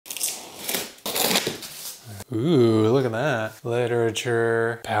Ooh, look at that.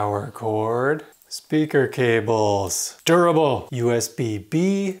 Literature, power cord, speaker cables, durable,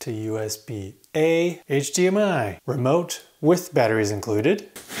 USB-B to USB-A, HDMI, remote with batteries included.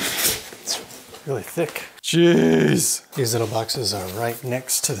 It's really thick. Jeez. These little boxes are right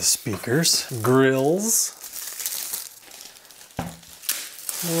next to the speakers. Grills.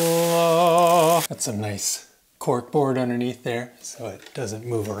 Whoa. That's a nice cork board underneath there so it doesn't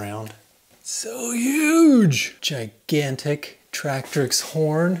move around. So huge! Gigantic Tractrix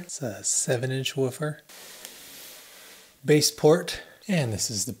horn. It's a 7-inch woofer. Bass port. And this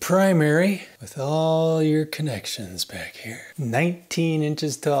is the primary with all your connections back here. 19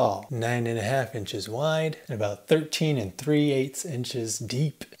 inches tall, 9.5 inches wide, and about 13 3/8 inches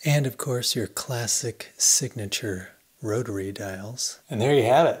deep. And of course your classic signature rotary dials. And there you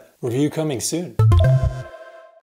have it. Review coming soon.